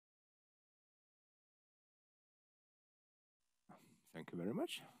Thank you very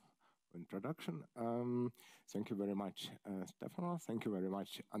much for introduction. Thank you very much, Stefano. Thank you very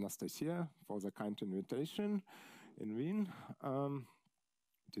much, Anastasia, for the kind invitation in Wien.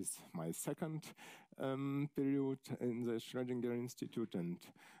 It is my second period in the Schrödinger Institute, and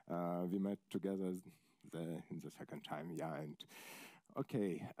we met together in the second time. Yeah, and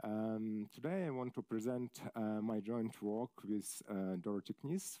okay. Today I want to present my joint work with Dorothee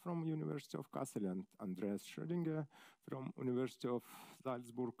Knees from University of Kassel and Andreas Schröder from University of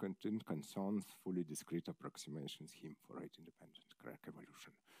Salzburg, and it concerns fully discrete approximation scheme for rate-independent crack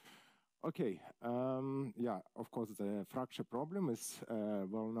evolution. Okay, yeah, of course, the fracture problem is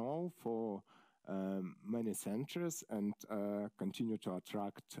well known for many centuries and continue to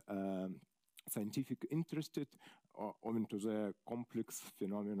attract scientific interest into the complex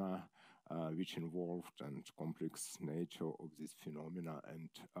phenomena which involved and complex nature of this phenomena.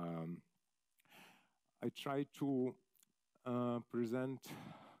 And I try to present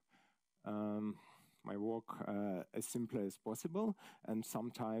my work as simple as possible, and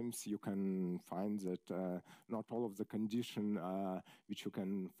sometimes you can find that not all of the conditions which you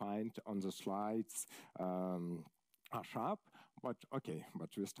can find on the slides are sharp, but okay,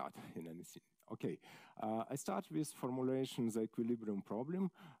 but we start in anything. Okay, I start with formulation the equilibrium problem.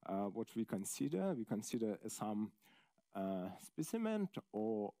 What we consider some specimen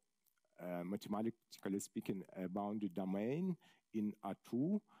or mathematically speaking a bounded domain in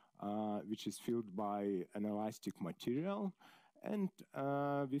R2 which is filled by an elastic material, and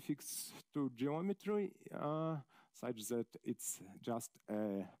we fix to geometry such that it's just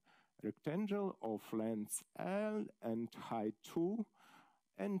a rectangle of length L and height 2,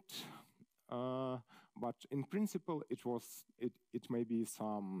 and but in principle it may be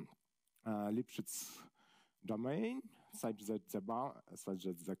some Lipschitz domain such that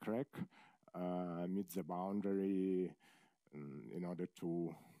the crack meets the boundary in order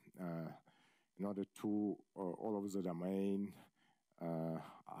to all of the domain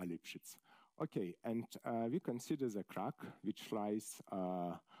are Lipschitz. Okay, and we consider the crack which lies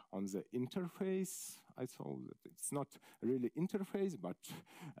on the interface. I saw that it's not really interface, but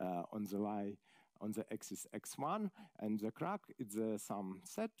on the axis x1, and the crack is some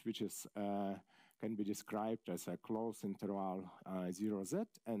set which is can be described as a closed interval 0z,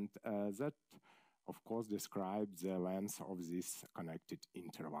 and that of course describes the length of this connected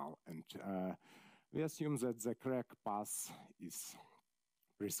interval. And we assume that the crack path is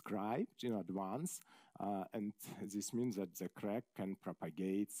prescribed in advance, and this means that the crack can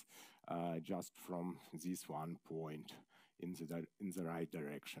propagate just from this one point in the right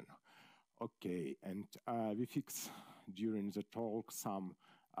direction. Okay, and we fix during the talk some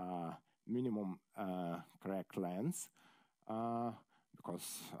minimum crack length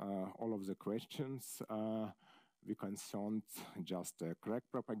because all of the questions we concerned just crack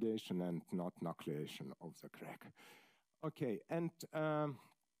propagation and not nucleation of the crack. Okay, and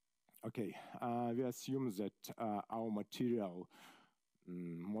we assume that our material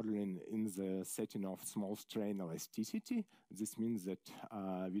modeling in the setting of small strain elasticity. This means that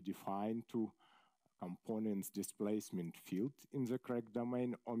we define two components displacement field in the crack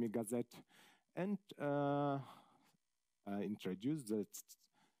domain omega z, and introduce the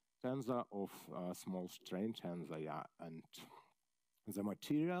tensor of small strain tensor, yeah, and the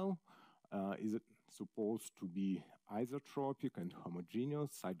material is supposed to be isotropic and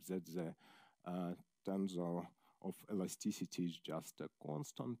homogeneous such that the tensor of elasticity is just a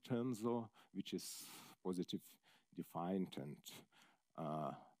constant tensor which is positive defined and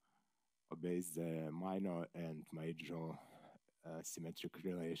obeys the minor and major symmetric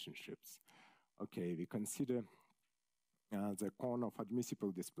relationships. Okay, we consider the cone of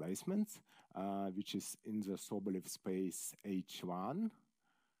admissible displacements, which is in the Sobolev space H1.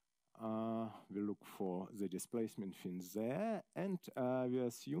 We look for the displacement fins there, and we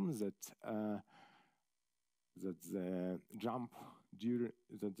assume that the jump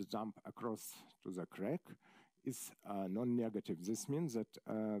across to the crack is non-negative. This means that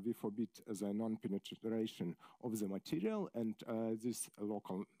we forbid the non-penetration of the material, and the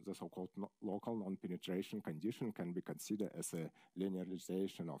so-called local non-penetration condition can be considered as a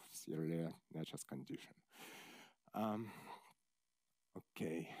linearization of Searle-Natchez condition.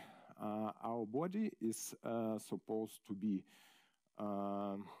 Okay, our body is supposed to be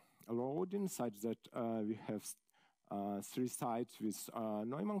loading such that we have three sides with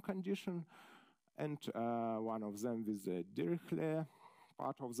Neumann condition, and one of them with the Dirichlet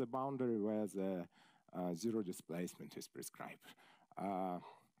part of the boundary where the zero displacement is prescribed.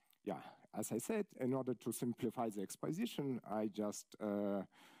 Yeah, as I said, in order to simplify the exposition, I just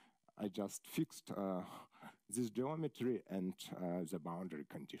fixed this geometry and the boundary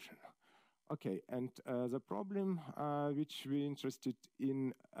condition. Okay, and the problem which we're interested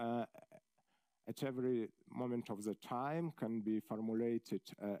in at every moment of the time can be formulated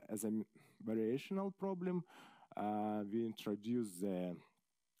as a variational problem. We introduce the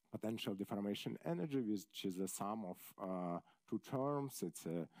potential deformation energy, which is the sum of two terms. It's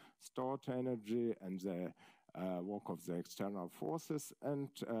a stored energy and the work of the external forces, and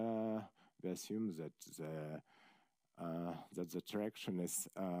we assume that the traction is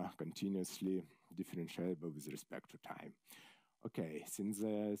continuously differentiable with respect to time. Okay, since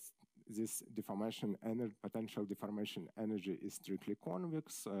this deformation energy, potential deformation energy is strictly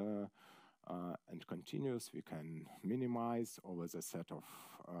convex and continuous, we can minimize over the set of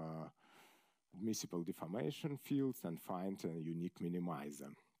admissible deformation fields and find a unique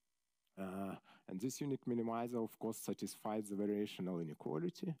minimizer. And this unique minimizer, of course, satisfies the variational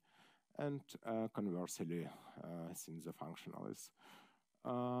inequality, and conversely, since the functional is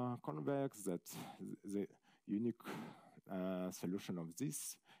convex, that the unique solution of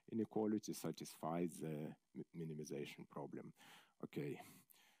this inequality satisfies the minimization problem. Okay.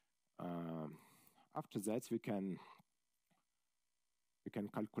 After that, we can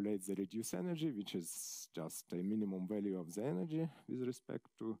calculate the reduced energy, which is just a minimum value of the energy with respect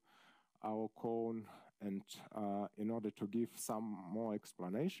to our cone. And in order to give some more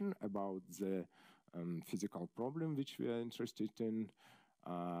explanation about the physical problem which we are interested in,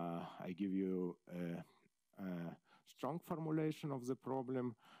 I give you a strong formulation of the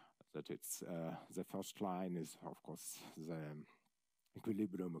problem, that it's the first line is, of course, the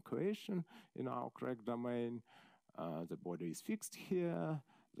equilibrium equation in our crack domain. The body is fixed here,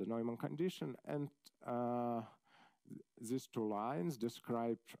 the Neumann condition, and these two lines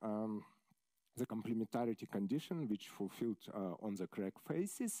describe the complementarity condition which fulfilled on the crack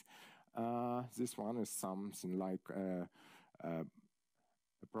faces. This one is something like a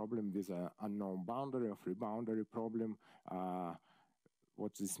problem with an unknown boundary, a free boundary problem.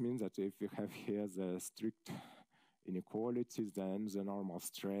 What this means that if we have here the strict inequalities, then the normal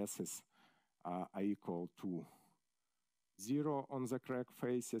stresses are equal to 0 on the crack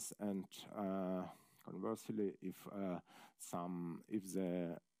faces, and conversely, if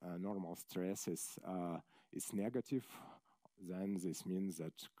the normal stresses is negative, then this means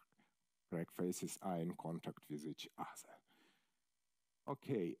that crack faces are in contact with each other.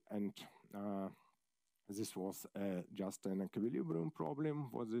 Okay, and this was just an equilibrium problem.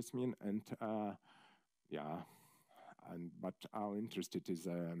 What this mean? And yeah, but our interest is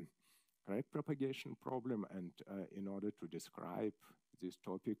a crack propagation problem, and in order to describe this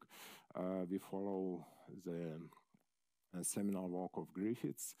topic, we follow the seminal work of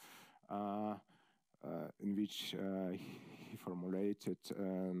Griffiths, in which he formulated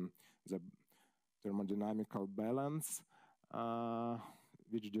the thermodynamical balance,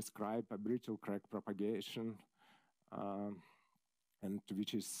 which describe a brittle crack propagation, and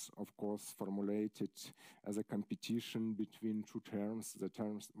which is, of course, formulated as a competition between two terms. The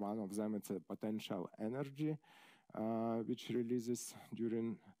terms, one of them is a potential energy, which releases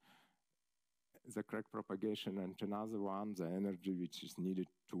during the crack propagation, and another one, the energy which is needed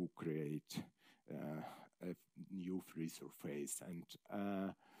to create a new free surface. And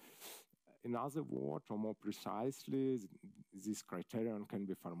in other words, or more precisely, this criterion can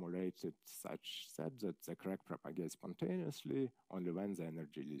be formulated such that the crack propagates spontaneously only when the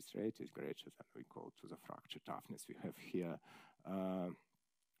energy release rate is greater than or equal to the fracture toughness. We have here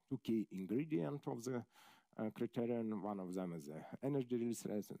two key ingredients of the criterion. One of them is the energy release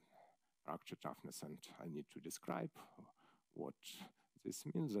rate and fracture toughness, and I need to describe what this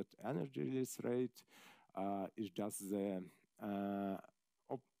means. That energy release rate is just the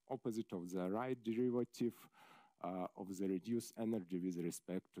opposite of the right derivative of the reduced energy with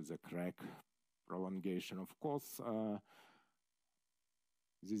respect to the crack prolongation. Of course,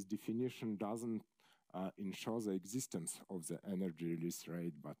 this definition doesn't ensure the existence of the energy release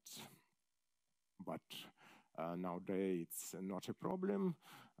rate, but nowadays it's not a problem.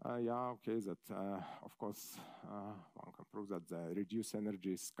 Yeah, okay, that of course one can prove that the reduced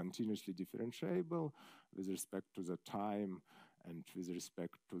energy is continuously differentiable with respect to the time and with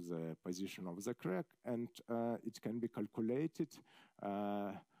respect to the position of the crack, and it can be calculated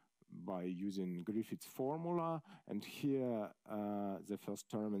by using Griffith's formula. And here the first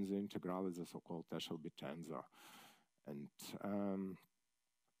term in the integral is the so-called Eshelby tensor. And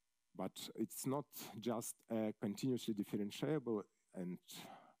but it's not just continuously differentiable, and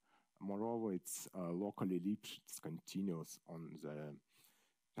moreover, it's locally Lipschitz continuous on the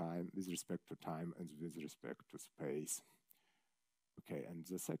time with respect to time and with respect to space. Okay, and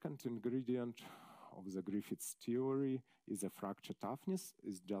the second ingredient of the Griffith's theory is a fracture toughness,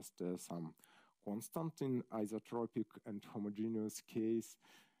 is just some constant in isotropic and homogeneous case,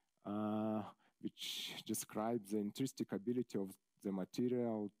 which describes the intrinsic ability of the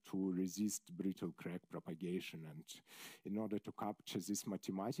material to resist brittle crack propagation. And in order to capture this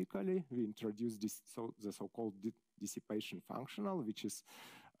mathematically, we introduce the so-called dissipation functional, which is,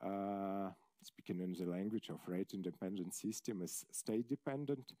 speaking in the language of rate-independent system, is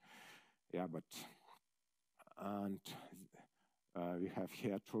state-dependent. Yeah, but, and we have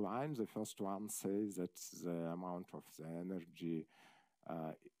here two lines. The first one says that the amount of the energy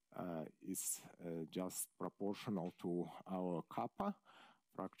is just proportional to our kappa,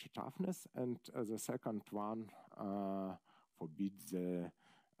 fracture toughness, and the second one forbids the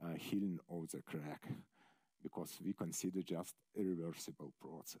healing of the crack, because we consider just irreversible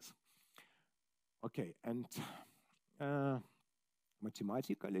process. Okay, and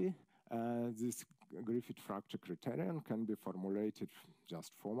mathematically, this Griffith fracture criterion can be formulated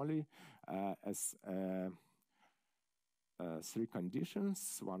just formally as three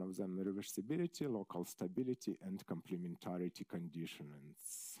conditions. One of them reversibility, local stability, and complementarity condition. And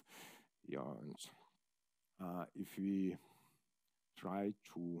yeah, and if we try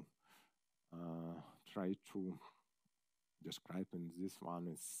to describe in this one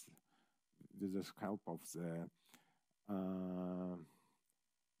is with the help of the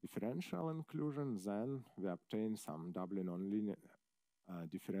differential inclusion, then we obtain some doubly nonlinear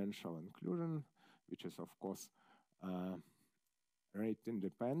differential inclusion, which is of course rate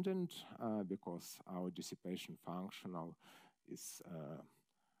independent because our dissipation functional is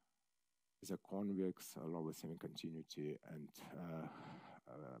a convex, lower semi-continuity, and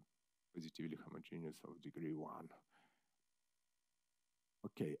positively homogeneous of degree 1.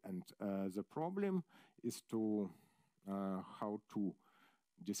 Okay, and the problem is to how to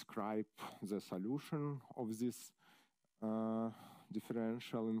describe the solution of this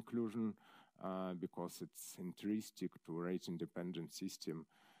differential inclusion because it's intrinsic to rate-independent system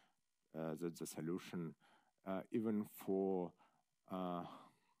that the solution even for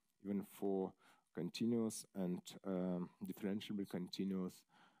continuous and differentiable continuous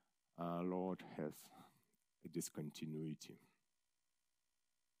load has a discontinuity.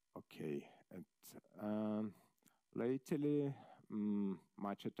 Okay, and lately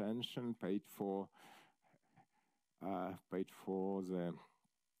much attention paid for the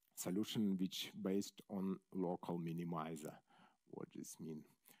solution which based on local minimizer. What does this mean?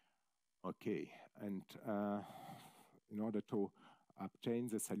 Okay, and in order to obtain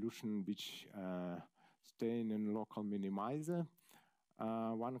the solution which staying in local minimizer,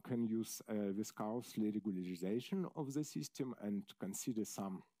 one can use viscosity regularization of the system and consider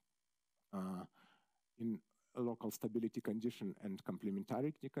some in a local stability condition and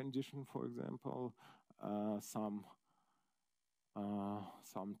complementarity condition, for example, some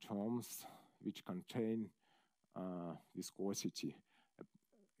terms which contain viscosity,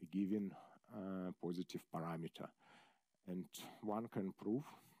 a given positive parameter. And one can prove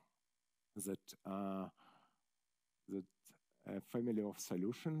that that a family of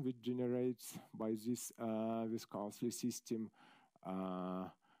solution which generates by this viscosity system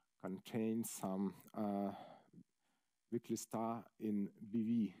contains some weakly star in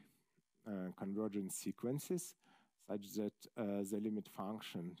BV convergence sequences, such that the limit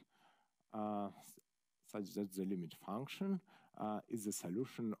function is the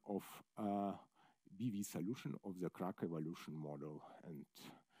solution of BV solution of the crack evolution model. And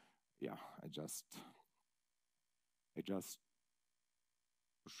yeah, I just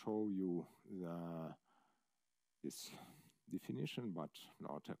show you this definition, but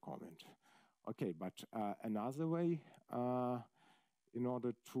not a comment. Okay, but another way in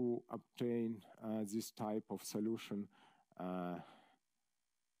order to obtain this type of solution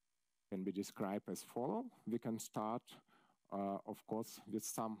can be described as follow. We can start, of course, with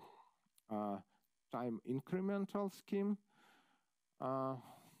some time incremental scheme.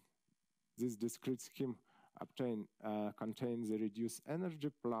 This discrete scheme contains the reduced energy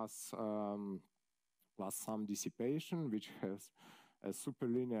plus some dissipation, which has a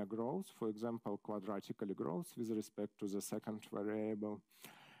superlinear growth, for example, quadratically growth with respect to the second variable.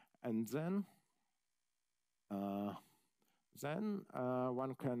 And then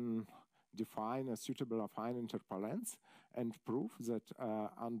one can define a suitable affine interpolants and prove that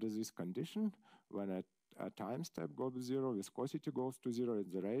under this condition, when a time step goes to 0, viscosity goes to 0,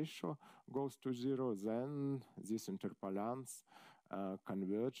 and the ratio goes to 0, then these interpolants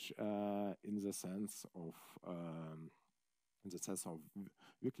converge in the sense of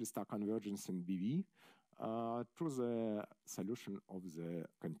weakly star convergence in BV to the solution of the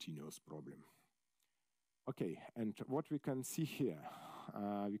continuous problem. Okay, and what we can see here,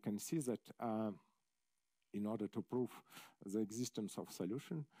 we can see that in order to prove the existence of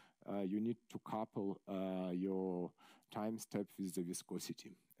solution, you need to couple your time step with the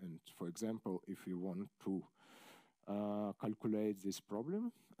viscosity. And for example, if you want to calculate this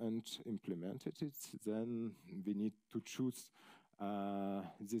problem and implement it, then we need to choose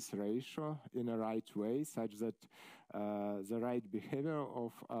this ratio in a right way, such that the right behavior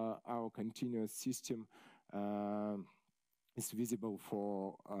of our continuous system is visible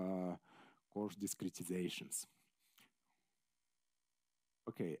for coarse discretizations.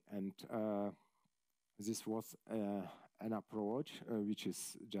 Okay, and this was an approach which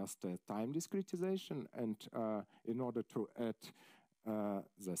is just a time discretization, and in order to add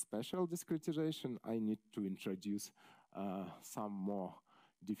the special discretization, I need to introduce some more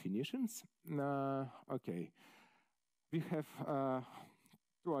definitions. Okay, we have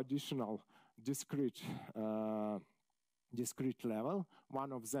two additional discrete level.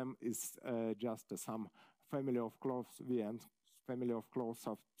 One of them is just some family of closed family of closed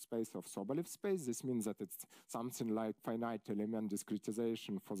space of Sobolev space. This means that it's something like finite element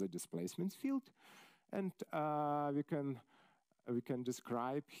discretization for the displacement field, and we can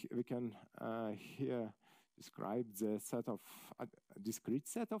here describe the set of discrete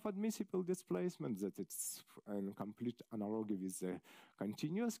set of admissible displacements, that it's in complete analogy with the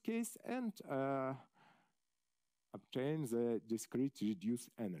continuous case, and obtain the discrete reduced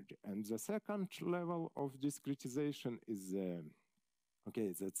energy. And the second level of discretization is the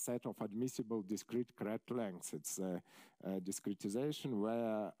set of admissible discrete crack lengths. It's a discretization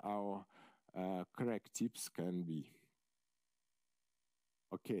where our crack tips can be.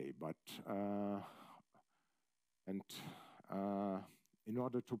 Okay, but in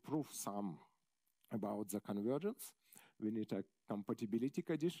order to prove some about the convergence, we need a compatibility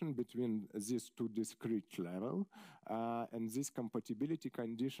condition between these two discrete levels. And this compatibility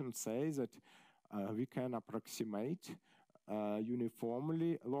condition says that we can approximate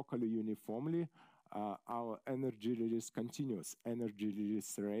locally uniformly, our energy release, continuous energy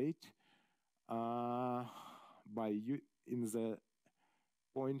release rate in the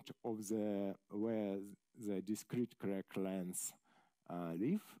point of where the discrete crack lengths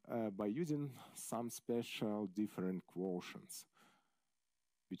live by using some special different quotients,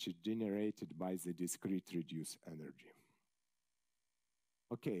 which is generated by the discrete reduced energy.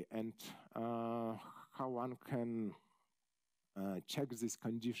 Okay, and how one can check this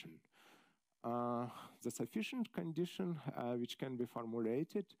condition? The sufficient condition which can be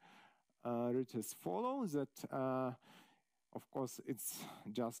formulated it is follows that of course it's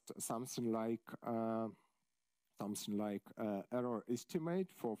just something like error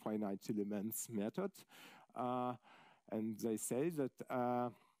estimate for finite elements method, and they say that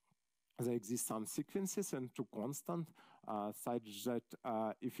there exist some sequences and two constant such that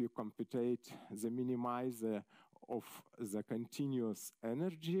if you computate the minimizer of the continuous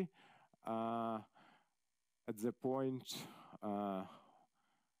energy at the point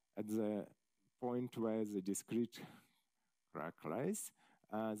where the discrete crack lies,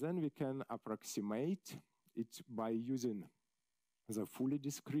 then we can approximate it by using the fully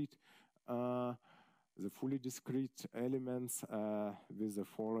discrete elements with the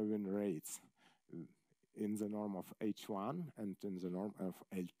following rates in the norm of H1 and in the norm of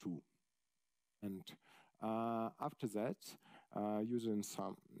L2. And after that, using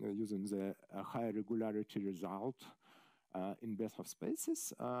the high regularity result in best of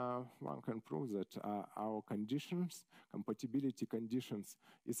spaces, one can prove that our compatibility conditions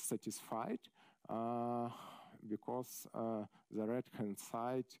is satisfied because the right-hand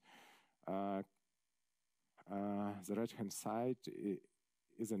side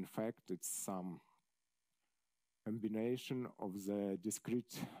is in fact it's some combination of the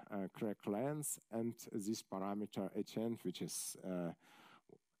discrete crack lengths and this parameter HN, which is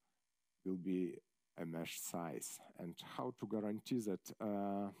will be a mesh size. And how to guarantee that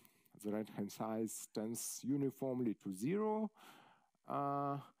the right-hand side tends uniformly to 0?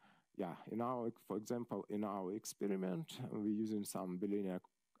 Yeah, for example, in our experiment, we're using some bilinear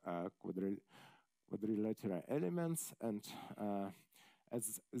quadrilateral elements, and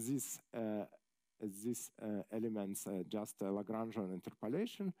as these elements just a Lagrangian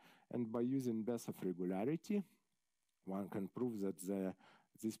interpolation, and by using best of regularity, one can prove that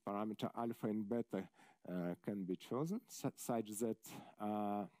this parameter alpha and beta can be chosen such that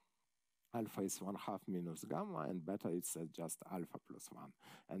alpha is 1/2 minus gamma and beta is just alpha plus 1.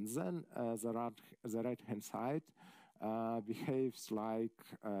 And then the right-hand side behaves like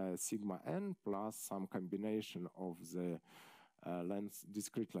sigma n plus some combination of the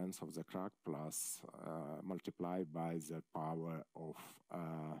discrete length of the crack plus multiplied by the power of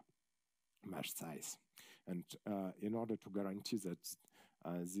mesh size. And in order to guarantee that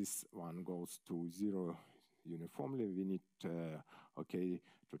this one goes to 0 uniformly, we need to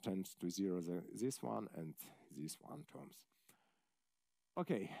tend to 0 this one and this one terms.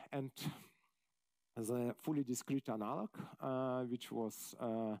 Okay, and the fully discrete analog, which was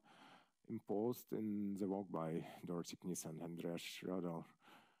imposed in the work by Dorothee Knees and Andreas Schröder,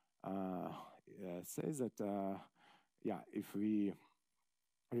 says that if we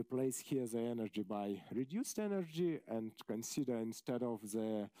replace here the energy by reduced energy and consider instead of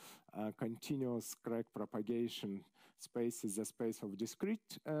the continuous crack propagation space is the space of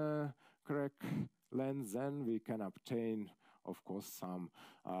discrete crack length, then we can obtain, of course, some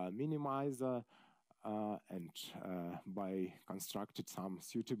minimizer and by constructed some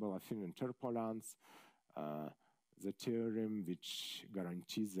suitable affine interpolants, the theorem which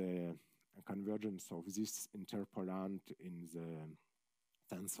guarantees the convergence of this interpolant in the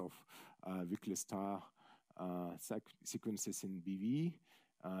sense of weakly star sequences in BV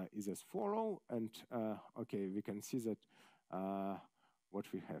is as follow. And okay, we can see that what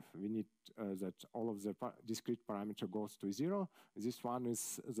we have. We need that all of the discrete parameter goes to 0. This one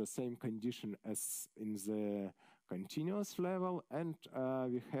is the same condition as in the continuous level, and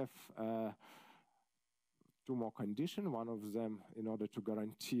we have two more conditions. One of them in order to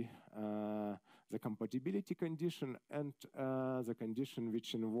guarantee the compatibility condition, and the condition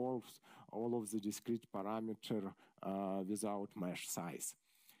which involves all of the discrete parameter without mesh size.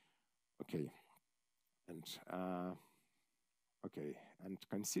 Okay, and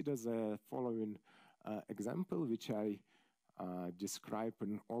consider the following example, which I describe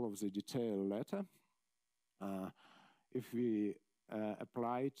in all of the detail later. If we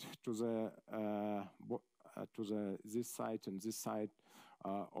apply it to this side and this side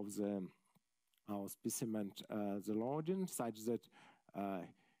of our specimen, the loading, such that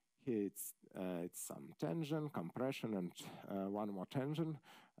here it's some tension, compression, and one more tension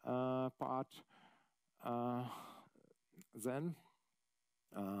part. Then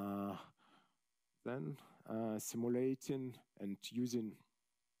simulating and using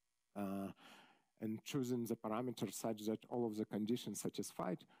and choosing the parameters such that all of the conditions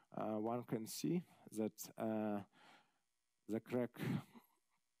satisfied, one can see that the crack,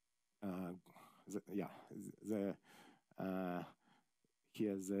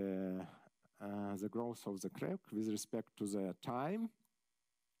 here the growth of the crack with respect to the time,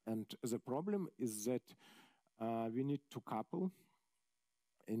 and the problem is that we need to couple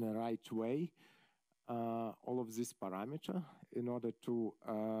in a right way all of these parameters in order to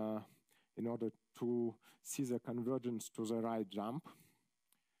see the convergence to the right jump.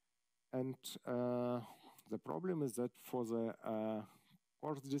 And the problem is that for the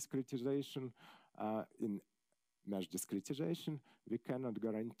coarse discretization in mesh discretization, we cannot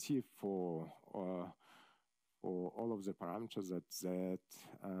guarantee for all of the parameters that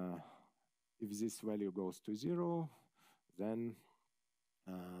if this value goes to 0, then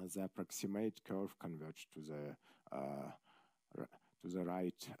the approximate curve converges to the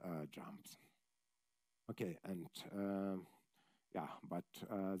right jumps. Okay, and but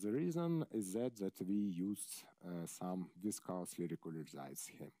the reason is that we use some viscosity regularized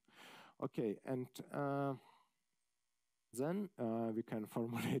scheme. Okay, and then we can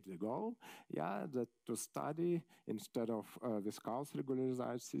formulate the goal, that to study instead of viscous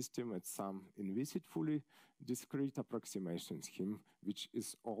regularized system, it's some inviscid fully discrete approximation scheme, which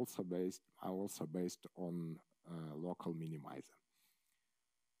is also based on local minimizer.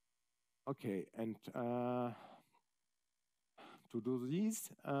 Okay, and to do this,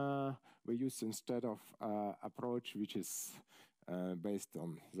 we use instead of approach which is based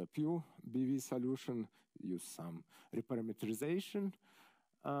on the pure BV solution, use some reparametrization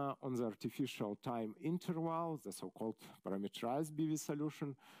on the artificial time interval, the so-called parametrized BV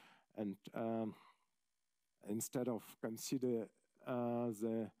solution, and instead of consider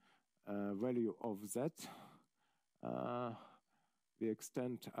the value of z, we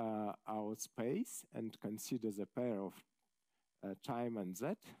extend our space and consider the pair of time and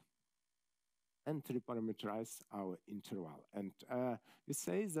z, and reparameterize our interval. And we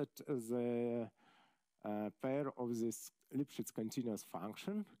say that the pair of this Lipschitz continuous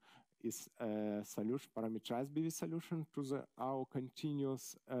function is a solution, parametrized BV solution to our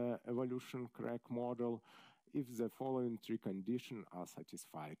continuous evolution crack model if the following three conditions are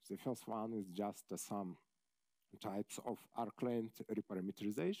satisfied. The first one is just some types of arc-length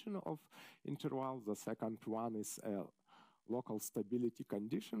reparameterization of interval. The second one is a local stability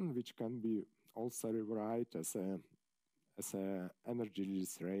condition, which can be also rewrite as a as an energy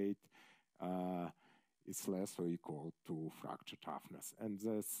release rate is less or equal to fracture toughness. And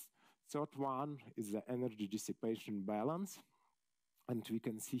the third one is the energy dissipation balance. And we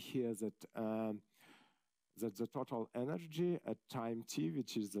can see here that that the total energy at time t,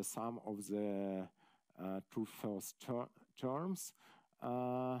 which is the sum of the two first terms,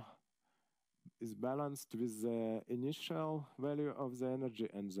 is balanced with the initial value of the energy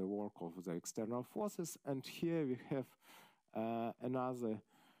and the work of the external forces. And here we have another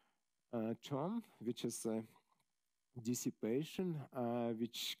term, which is dissipation,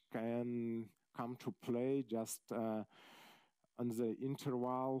 which can come to play just on the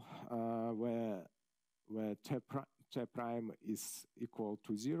interval where t prime is equal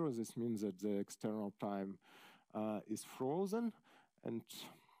to 0. This means that the external time is frozen. And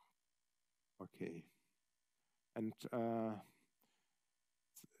okay, and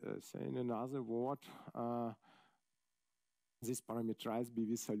say in another word, this parametrized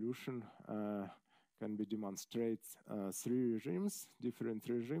BV solution can be demonstrated three regimes, different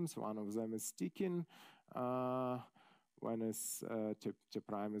regimes. One of them is sticking, when is t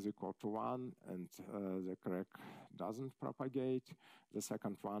prime is equal to 1 and the crack doesn't propagate. The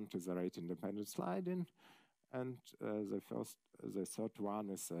second one is the rate independent sliding. And the third one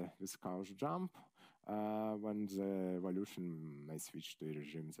is a viscous jump, when the evolution may switch to a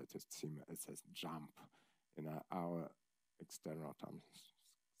regime that is seen as a jump in our external time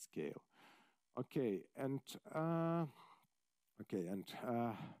scale. Okay, and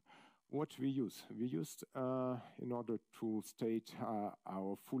what we use? We used, in order to state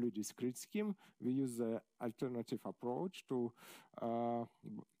our fully discrete scheme, we use the alternative approach to,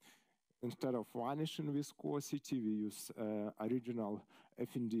 instead of vanishing viscosity, we use original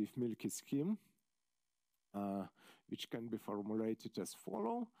Efendiev and Mielke scheme, which can be formulated as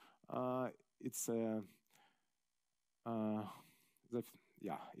follow. It's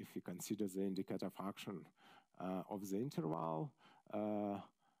if we consider the indicator function of the interval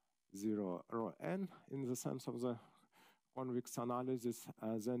 0 rho n in the sense of the convex analysis,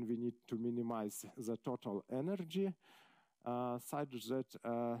 then we need to minimize the total energy such that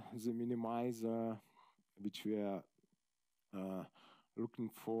the minimizer which we are looking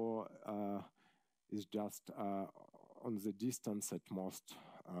for is just on the distance at most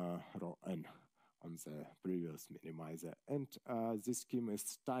rho n on the previous minimizer. And this scheme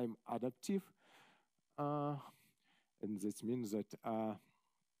is time adaptive, and this means that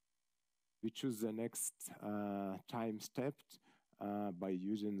we choose the next time step by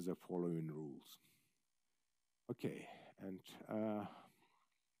using the following rules. Okay, and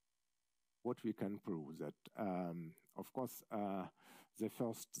what we can prove that, of course, the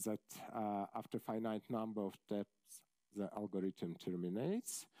first that after finite number of steps, the algorithm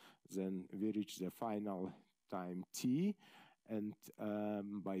terminates. Then we reach the final time t, and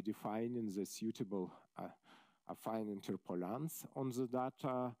by defining the suitable affine interpolants on the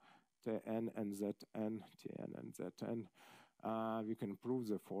data Tn and Zn, Tn and Zn, we can prove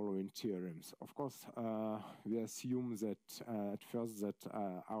the following theorems. Of course, we assume that at first that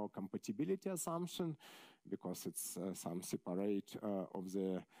our compatibility assumption, because it's some separate of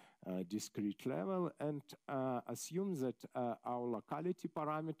the discrete level, and assume that our locality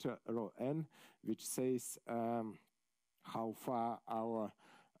parameter rho n, which says how far our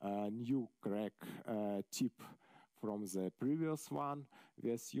new crack tip from the previous one,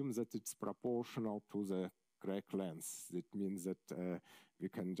 we assume that it's proportional to the crack length. That means that we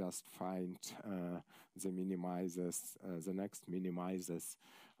can just find the minimizers, the next minimizers,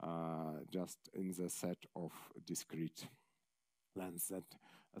 just in the set of discrete lengths. That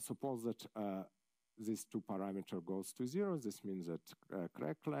suppose that these two parameters goes to 0. This means that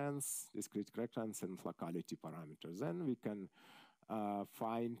crack length, discrete crack length, and locality parameters. Then we can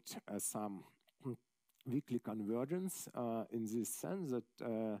find some weakly convergence in this sense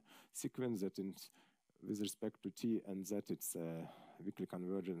that sequence that with respect to t and z, it's weakly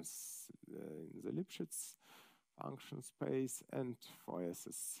convergence in the Lipschitz function space, and for s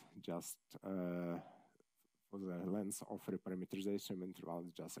is just for the length of reparametrization interval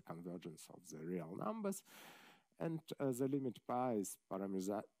is just a convergence of the real numbers, and the limit pi is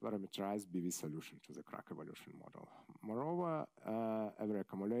parametrized BV solution to the crack evolution model. Moreover, every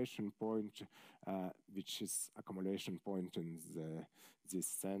accumulation point, which is accumulation point in this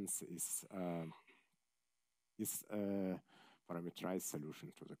sense, is parametrized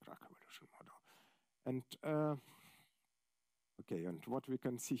solution to the crack evolution model. And okay, and what we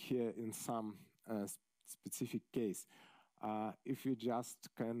can see here in some specific case, if we just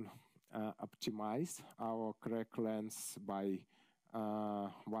can optimize our crack length by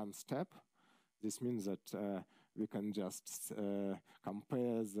one step, this means that we can just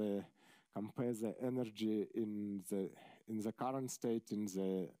compare the energy in the current state in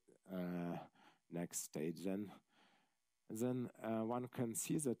the next stage. Then one can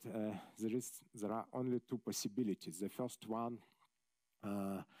see that there are only two possibilities. The first one,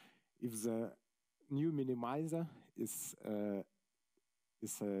 if the new minimizer is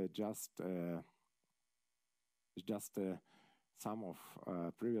just sum of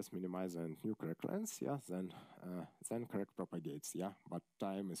previous minimizer and new correct length, yeah, then correct propagates, yeah, but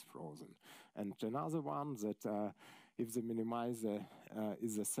time is frozen. And another one that if the minimizer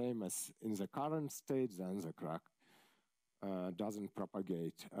is the same as in the current state, then the crack doesn't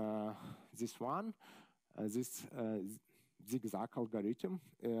propagate. This one, this zigzag algorithm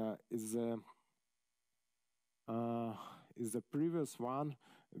is the previous one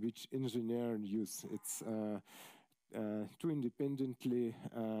which engineers use. It's two independently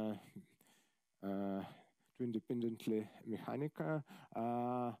mechanical.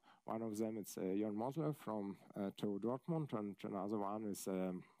 One of them is Jörn Mosler from TU Dortmund, and another one is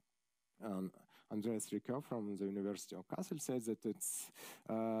Andreas Schröder from the University of Kassel. Says that it's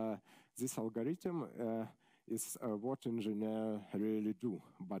this algorithm is what engineers really do,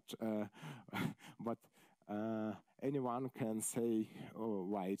 but anyone can say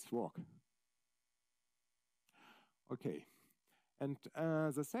why it's work. Okay, and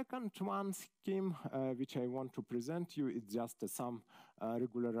the second one scheme which I want to present you is just some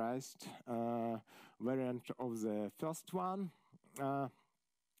regularized variant of the first one.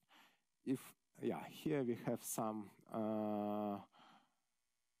 Here we have some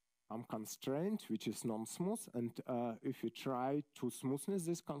constraint which is non-smooth, and if we try to smoothness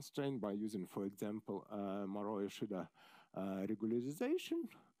this constraint by using, for example, Morrow-Yoshida regularization,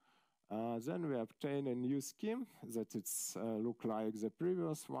 then we obtain a new scheme that it's look like the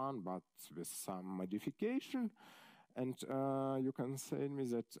previous one, but with some modification. And you can say to me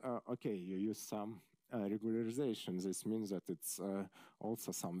that, okay, you use some regularization. This means that it's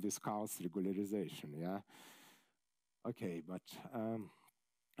also some viscous regularization, yeah? Okay, but,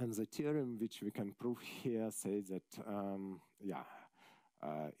 and the theorem which we can prove here says that,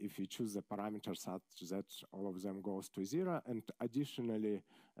 if you choose the parameters such that all of them goes to 0, and additionally,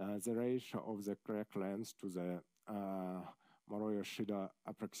 the ratio of the correct length to the Morrow-Yoshida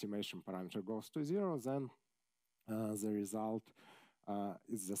approximation parameter goes to 0, then the result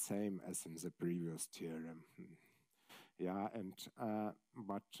is the same as in the previous theorem. Yeah, and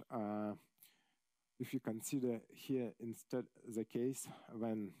if you consider here instead the case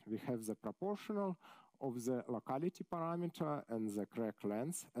when we have the proportional of the locality parameter and the correct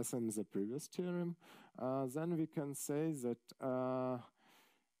length, as in the previous theorem, then we can say that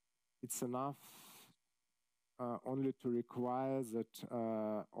it's enough only to require that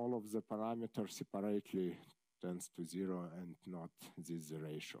all of the parameters separately tends to 0 and not this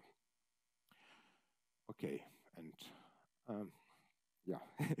ratio. Okay, and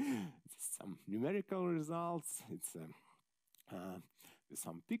some numerical results. It's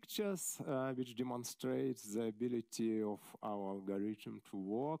some pictures which demonstrate the ability of our algorithm to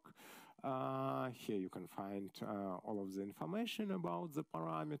work. Here you can find all of the information about the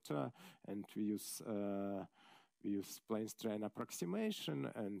parameter, and we use plane strain approximation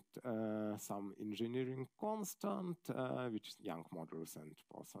and some engineering constant, which is Young modulus and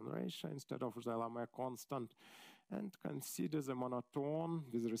Poisson ratio instead of the Lamé constant, and consider the monotone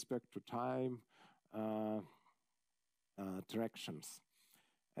with respect to time tractions.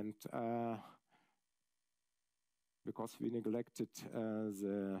 And because we neglected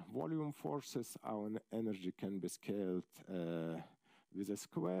the volume forces, our energy can be scaled with a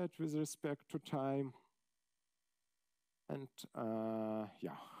squared with respect to time. And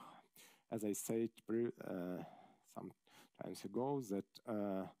as I said some times ago, that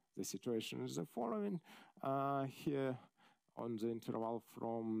the situation is the following. Here on the interval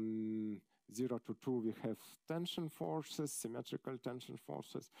from 0 to 2, we have tension forces, symmetrical tension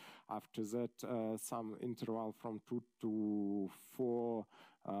forces. After that, some interval from 2 to 4,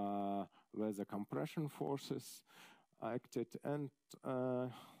 where the compression forces acted. And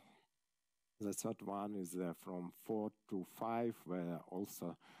the third one is from 4 to 5, where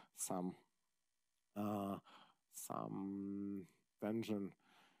also some tension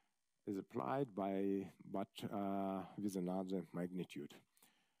is applied but with another magnitude.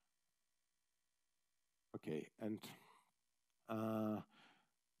 Okay, and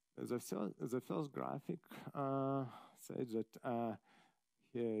the first graphic says that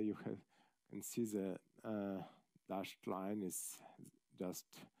here you can see the dashed line is just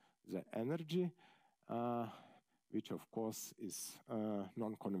the energy, which of course is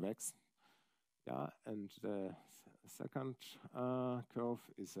non-convex. Yeah, and the second curve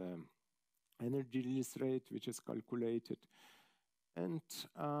is energy release rate, which is calculated. And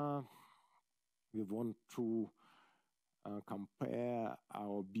we want to compare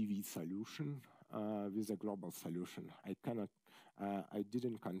our BV solution with a global solution. I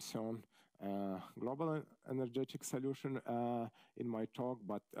didn't concern global energetic solution in my talk,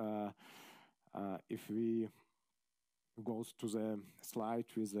 but if we goes to the slide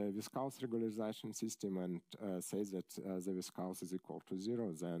with the viscous regularization system and says that the viscous is equal to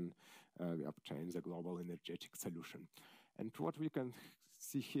 0, then we obtain the global energetic solution. And what we can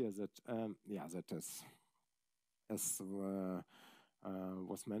see here that, that as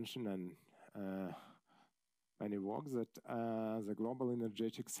was mentioned and many works, that the global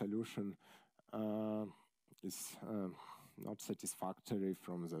energetic solution is not satisfactory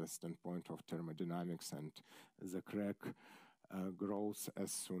from the standpoint of thermodynamics, and the crack grows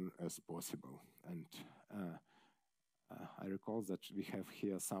as soon as possible. And I recall that we have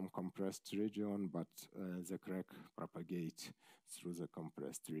here some compressed region, but the crack propagates through the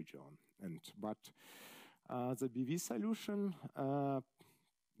compressed region. But the BV solution,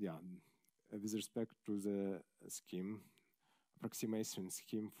 with respect to the scheme, approximation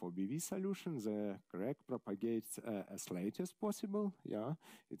scheme for BV solution, the crack propagates as late as possible. Yeah,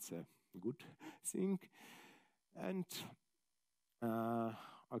 it's a good thing. And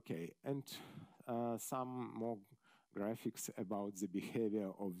okay, and some more graphics about the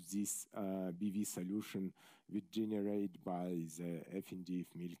behavior of this BV solution, which generated by the Efendiev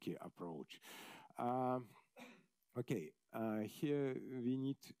and Mielke approach. Okay, here we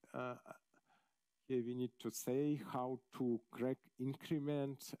need to say how to crack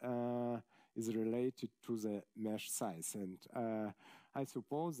increment is related to the mesh size. And I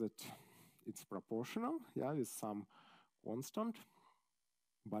suppose that it's proportional, yeah, with some constant.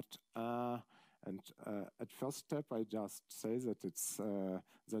 But at first step, I just say that it's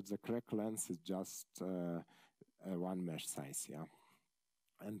that the crack length is just one mesh size, yeah.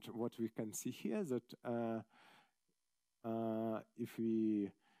 And what we can see here that if we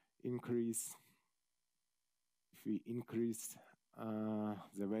increase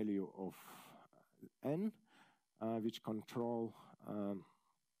the value of n, which control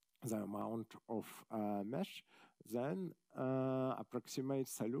the amount of mesh, then approximate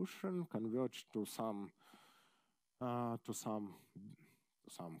solution converge to some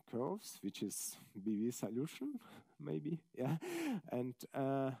curves, which is BV solution, maybe, yeah. And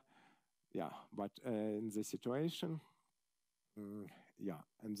but in the situation,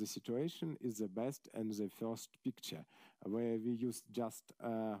 and the situation is the best and the first picture, where we use just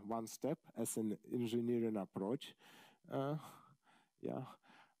one step as an engineering approach.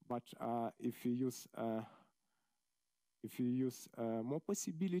 But if we use more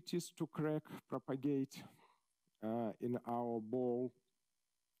possibilities to crack propagate in our ball,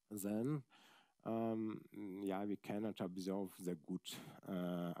 then we cannot observe the good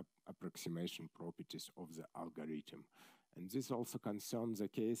approximation properties of the algorithm. And this also concerns the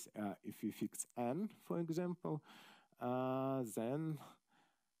case if we fix n, for example, then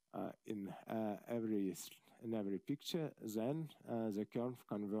in every picture, then the curve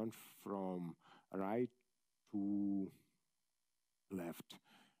converge from right to left,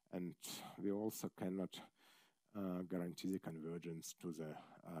 and we also cannot guarantee the convergence to the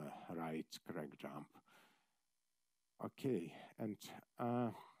right crack jump. Okay, and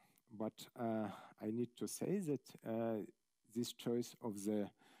but I need to say that this choice of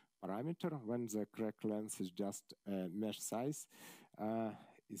the parameter when the crack length is just mesh size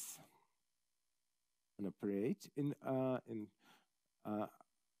is inappropriate in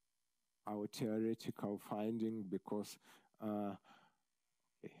our theoretical finding, because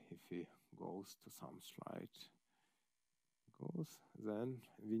if we goes to some slide, then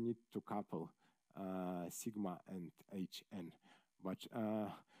we need to couple sigma and hn. But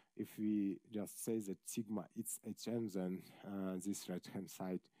if we just say that sigma is hn, then this right-hand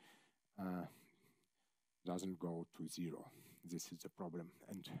side doesn't go to 0. This is the problem.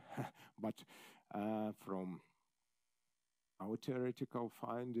 And but from our theoretical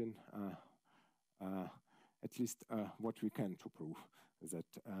finding, at least what we can to prove that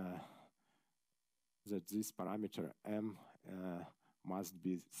that this parameter m must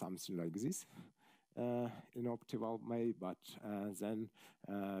be something like this in optimal way, but then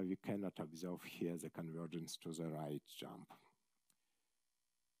we cannot observe here the convergence to the right jump.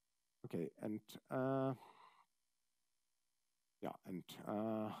 Okay, and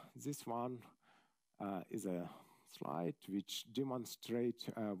this one is a slide which demonstrates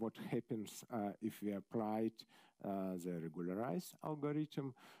what happens if we applied the regularized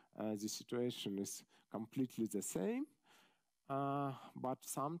algorithm. the situation is completely the same. But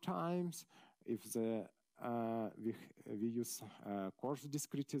sometimes if we use coarse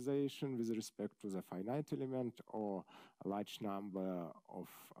discretization with respect to the finite element or a large number of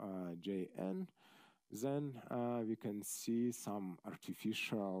Jn, then we can see some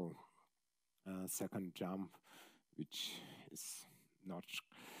artificial second jump, which is not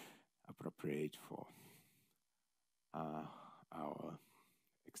appropriate for our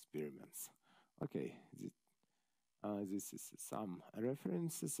experiments. Okay, this is some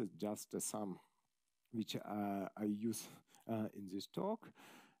references, just some which I use in this talk,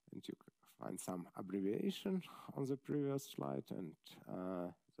 and you can find some abbreviation on the previous slide, and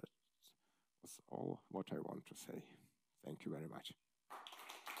that was all what I want to say. Thank you very much.